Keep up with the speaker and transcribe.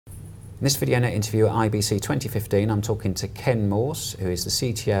In this VideoNet interview at IBC 2015, I'm talking to Ken Morse, who is the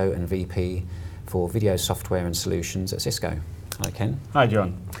CTO and VP for Video Software and Solutions at Cisco. Hi, Ken. Hi,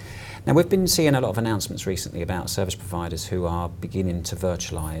 John. Now, we've been seeing a lot of announcements recently about service providers who are beginning to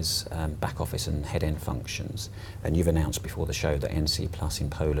virtualize back office and head-end functions. And you've announced before the show that NC Plus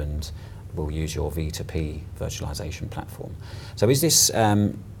in Poland will use your V2P virtualization platform. So is this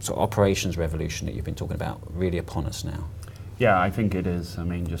sort of operations revolution that you've been talking about really upon us now? Yeah, I think it is. I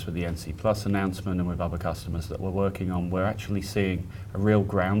mean, just with the NC Plus announcement and with other customers that we're working on, we're actually seeing a real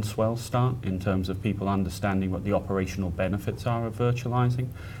groundswell start in terms of people understanding what the operational benefits are of virtualizing,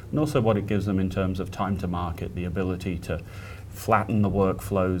 and also what it gives them in terms of time to market, the ability to flatten the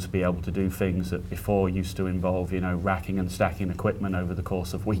workflows, be able to do things that before used to involve, racking and stacking equipment over the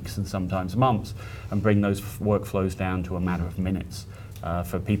course of weeks and sometimes months, and bring those workflows down to a matter of minutes.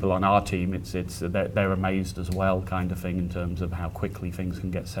 For people on our team, they're amazed as well, kind of thing, in terms of how quickly things can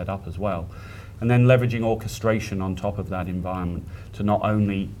get set up as well. And then leveraging orchestration on top of that environment to not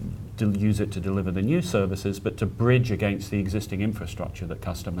only use it to deliver the new services, but to bridge against the existing infrastructure that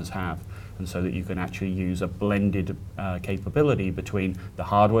customers have, and so that you can actually use a blended capability between the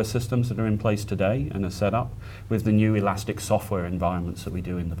hardware systems that are in place today and are set up with the new elastic software environments that we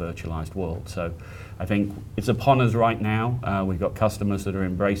do in the virtualized world. So I think it's upon us right now. We've got customers that are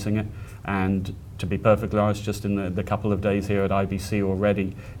embracing it, and to be perfectly honest, just in the couple of days here at IBC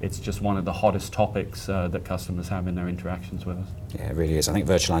already, it's just one of the hottest topics that customers have in their interactions with us. Yeah, it really is. I think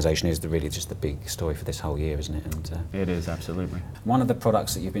virtualization is really just the big story for this whole year, isn't it? And it is, absolutely. One of the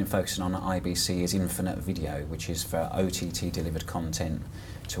products that you've been focusing on at IBC is Infinite Video, which is for OTT delivered content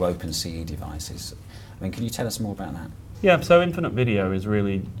to open CE devices. I mean, can you tell us more about that? Yeah, so Infinite Video is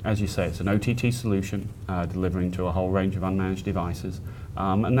really, as you say, it's an OTT solution delivering to a whole range of unmanaged devices,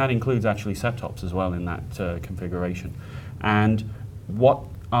 and that includes actually set-tops as well in that configuration. And what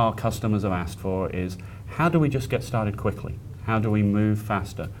our customers have asked for is, how do we just get started quickly? How do we move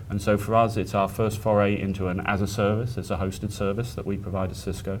faster? And so for us, it's our first foray into an as-a-service. It's a hosted service that we provide at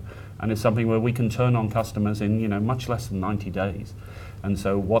Cisco, and it's something where we can turn on customers in much less than 90 days. And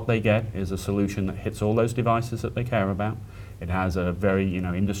so what they get is a solution that hits all those devices that they care about. It has a very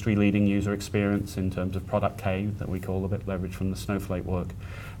industry-leading user experience in terms of product K that we call a bit leveraged from the Snowflake work,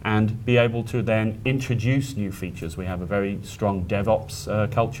 and be able to then introduce new features. We have a very strong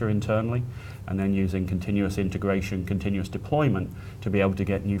DevOps culture internally, and then using continuous integration, continuous deployment to be able to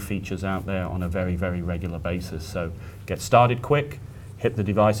get new features out there on a very, very regular basis. So get started quick, hit the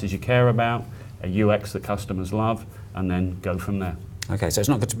devices you care about, a UX that customers love, and then go from there. Okay, so it's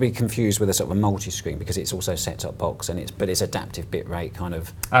not to be confused with a sort of a multi-screen, because it's also set-top box, but it's adaptive bitrate kind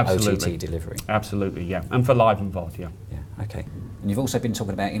of Absolutely. OTT delivery. Absolutely, yeah, and for live and VOD, yeah. Yeah, okay. And you've also been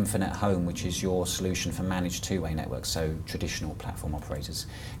talking about Infinite Home, which is your solution for managed two-way networks, so traditional platform operators.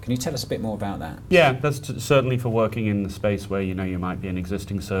 Can you tell us a bit more about that? Yeah, that's certainly for working in the space where you might be an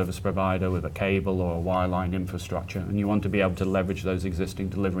existing service provider with a cable or a wireline infrastructure, and you want to be able to leverage those existing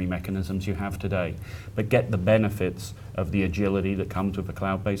delivery mechanisms you have today, but get the benefits of the agility that comes with a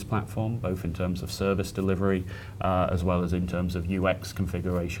cloud-based platform, both in terms of service delivery as well as in terms of UX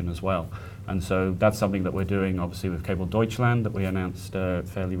configuration as well. And so that's something that we're doing obviously with Cable Deutschland that we announced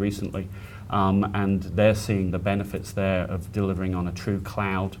fairly recently, and they're seeing the benefits there of delivering on a true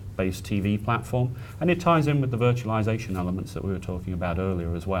cloud-based TV platform, and it ties in with the virtualization elements that we were talking about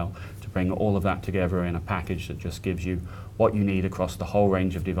earlier as well, to bring all of that together in a package that just gives you what you need across the whole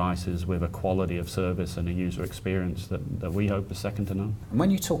range of devices with a quality of service and a user experience that we hope is second to none. And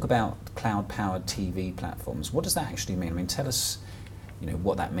when you talk about cloud-powered TV platforms, what does that actually mean? I mean, tell us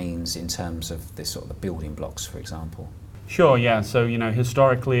what that means in terms of the sort of the building blocks, for example. Sure, yeah. So,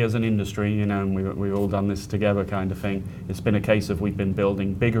 historically as an industry, and we've all done this together kind of thing, it's been a case of we've been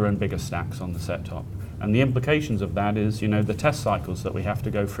building bigger and bigger stacks on the set-top. And the implications of that is, the test cycles that we have to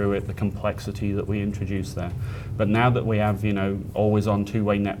go through it, the complexity that we introduce there. But now that we have, always on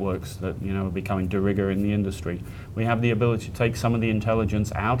two-way networks that, are becoming de rigueur in the industry, we have the ability to take some of the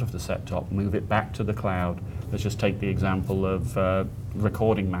intelligence out of the set-top, move it back to the cloud. Let's just take the example of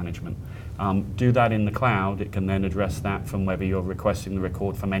recording management. Do that in the cloud. It can then address that from whether you're requesting the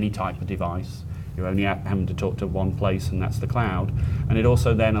record from any type of device. You're only having to talk to one place, and that's the cloud. And it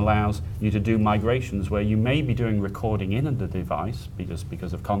also then allows you to do migrations where you may be doing recording in the device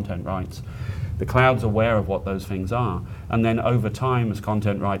because of content rights. The cloud's aware of what those things are. And then over time, as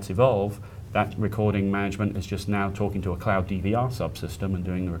content rights evolve, that recording management is just now talking to a cloud DVR subsystem and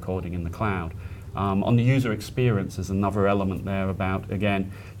doing the recording in the cloud. On the user experience, there's another element there about,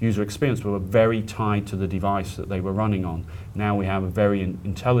 again, user experience. We were very tied to the device that they were running on. Now we have a very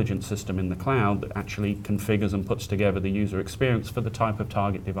intelligent system in the cloud that actually configures and puts together the user experience for the type of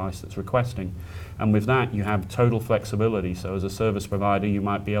target device that's requesting. And with that, you have total flexibility. So as a service provider, you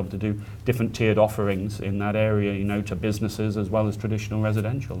might be able to do different tiered offerings in that area, you know, to businesses as well as traditional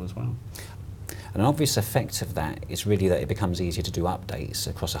residential as well. And an obvious effect of that is really that it becomes easier to do updates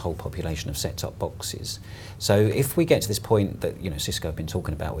across a whole population of set-top boxes. So if we get to this point that, you know, Cisco have been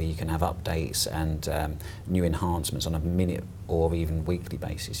talking about, where you can have updates and new enhancements on a minute or even weekly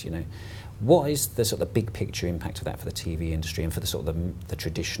basis, you know, what is the sort of big picture impact of that for the TV industry and for the sort of the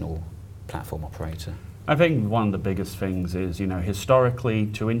traditional platform operator? I think one of the biggest things is, you know, historically,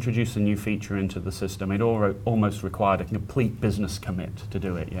 to introduce a new feature into the system, it almost required a complete business commit to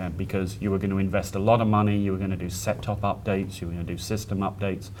do it, yeah, because you were going to invest a lot of money, you were going to do set-top updates, you were going to do system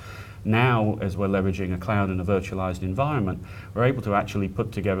updates. Now, as we're leveraging a cloud and a virtualized environment, we're able to actually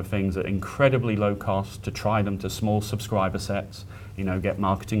put together things at incredibly low cost, to try them to small subscriber sets, you know, get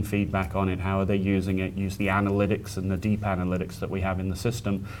marketing feedback on it, how are they using it, use the analytics and the deep analytics that we have in the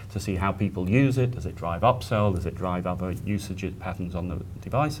system to see how people use it, does it drive upsell, does it drive other usage patterns on the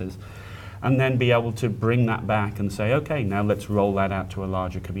devices, and then be able to bring that back and say, okay, now let's roll that out to a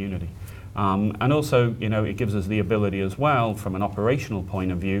larger community. And also, you know, it gives us the ability as well, from an operational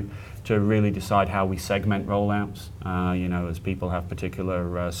point of view, to really decide how we segment rollouts. You know, as people have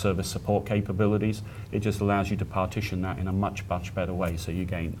particular service support capabilities, it just allows you to partition that in a much, much better way. So you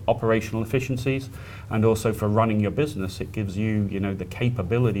gain operational efficiencies, and also for running your business, it gives you, you know, the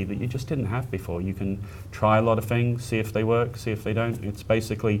capability that you just didn't have before. You can try a lot of things, see if they work, see if they don't. It's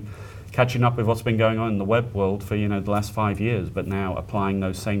basically catching up with what's been going on in the web world for, you know, the last 5 years, but now applying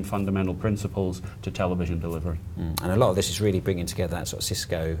those same fundamental principles to television delivery. And a lot of this is really bringing together that sort of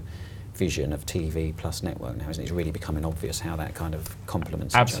Cisco vision of TV plus network now, isn't it? It's really becoming obvious how that kind of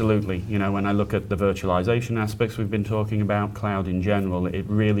complements each other. Absolutely. You know, when I look at the virtualization aspects we've been talking about, cloud in general, it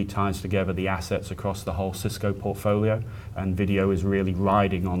really ties together the assets across the whole Cisco portfolio, and video is really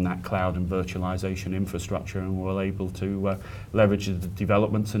riding on that cloud and virtualization infrastructure, and we're able to leverage the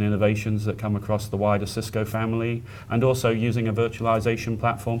developments and innovations that come across the wider Cisco family, and also using a virtualization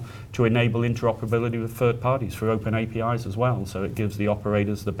platform to enable interoperability with third parties through open APIs as well. So it gives the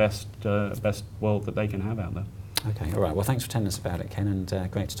operators the best world that they can have out there. Okay, all right. Well, thanks for telling us about it, Ken,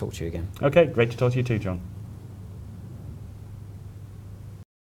 and great to talk to you again. Okay, great to talk to you too, John.